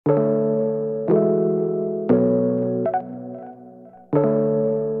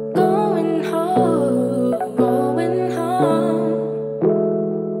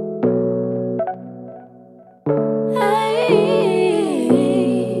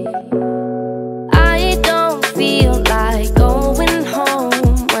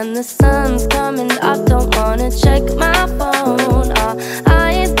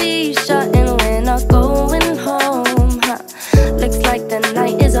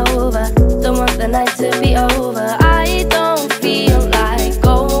night to be over. I don't feel like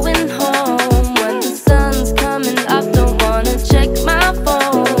going home when the sun's coming up. Don't wanna check my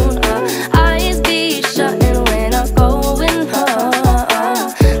phone. Eyes be shutting when I'm going home.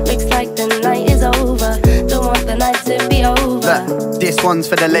 Looks like the night is over. Don't want the night to be over. Look, this one's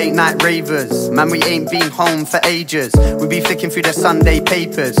for the late night ravers. Man, we ain't been home for ages. We be flicking through the Sunday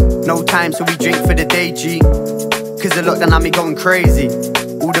papers. No time, so we drink for the day, G. Cause the lockdown had me going crazy.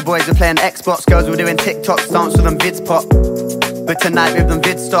 All the boys are playing Xbox, girls were doing TikToks, dance with them vids pop. But tonight with them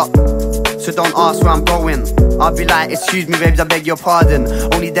vids stop, so don't ask where I'm going. I'll be like, excuse me babes, I beg your pardon.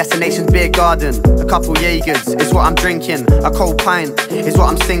 Only destination's beer garden. A couple Jaegers is what I'm drinking. A cold pint is what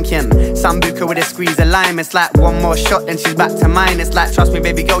I'm sinking. Sambuca with a squeeze of lime. It's like one more shot then she's back to mine. It's like, trust me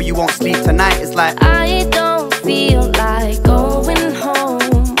baby girl, you won't sleep tonight. It's like, I don't feel like going home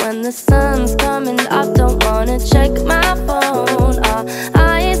when the sun's coming up. Don't wanna check my phone.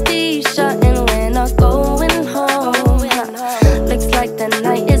 Eyes be shutting when I'm going home. Looks like the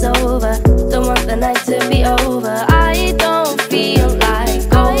night is over. Don't want the night to be over. I don't feel like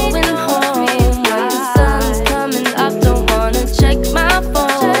going home when the sun's coming up. Don't wanna check my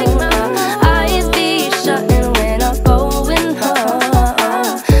phone. Eyes be shutting when I'm going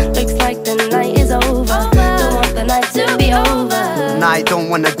home. Looks like the night is over. Don't want the night to be over. nah, I don't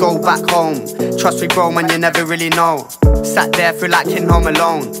wanna go back home. Trust me bro, man, you never really know. Sat there through like in Home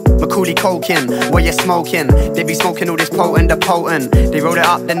Alone. Macaulay Culkin, what you smoking? They be smoking all this potent, the potent. They roll it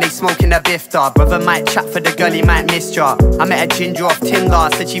up, then they smoking a bifter. Brother might chat for the girl, he might miss ya. I met a ginger off Tinder,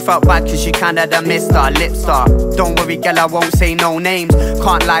 said she felt bad cause she kinda done missed her lip star. Don't worry girl, I won't say no names.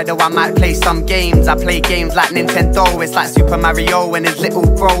 Can't lie though, I might play some games. I play games like Nintendo, it's like Super Mario and his little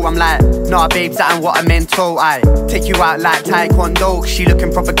bro. I'm like, nah babes, that ain't what I meant to. I take you out like Taekwondo, she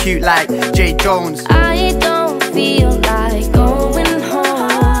looking proper cute like J. Jones. I don't feel like going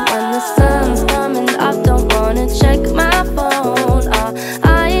home when the sun's coming up. Don't wanna check my phone.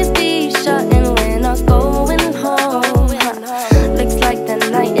 Eyes be shutting when I'm going home. Looks like the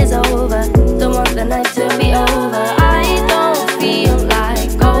night is over. Don't want the night to be over. I don't feel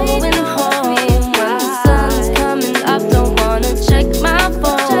like going home when the sun's coming up. Don't wanna check my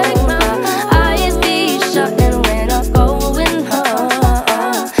phone. Eyes be shutting when I'm going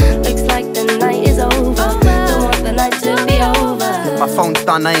home. Looks like the night is over. My phone's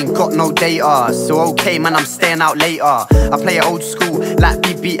done, I ain't got no data. So okay man, I'm staying out later. I play it old school like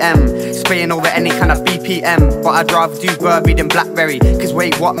BBM, spraying over any kind of BPM. But I'd rather do Burberry than Blackberry. Cause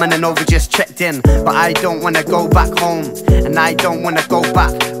wait, what man, and over just checked in. But I don't wanna go back home, and I don't wanna go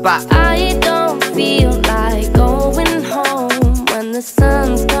back. I don't feel like going home when the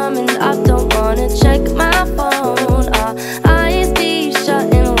sun's coming up. Don't wanna check my phone. Eyes be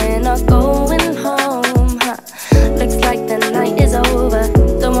shutting when I'm going home. Looks like the night is over.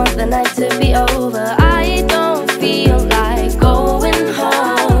 Don't want the night to be over. I don't feel like going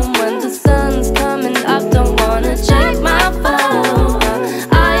home when the sun's coming up. Don't wanna check my phone.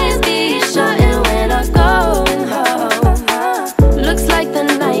 Eyes be shutting when I'm going home. Looks like the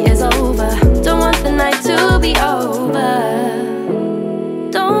night is over. Don't want the night to be over.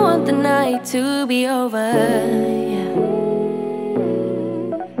 Don't want the night to be over.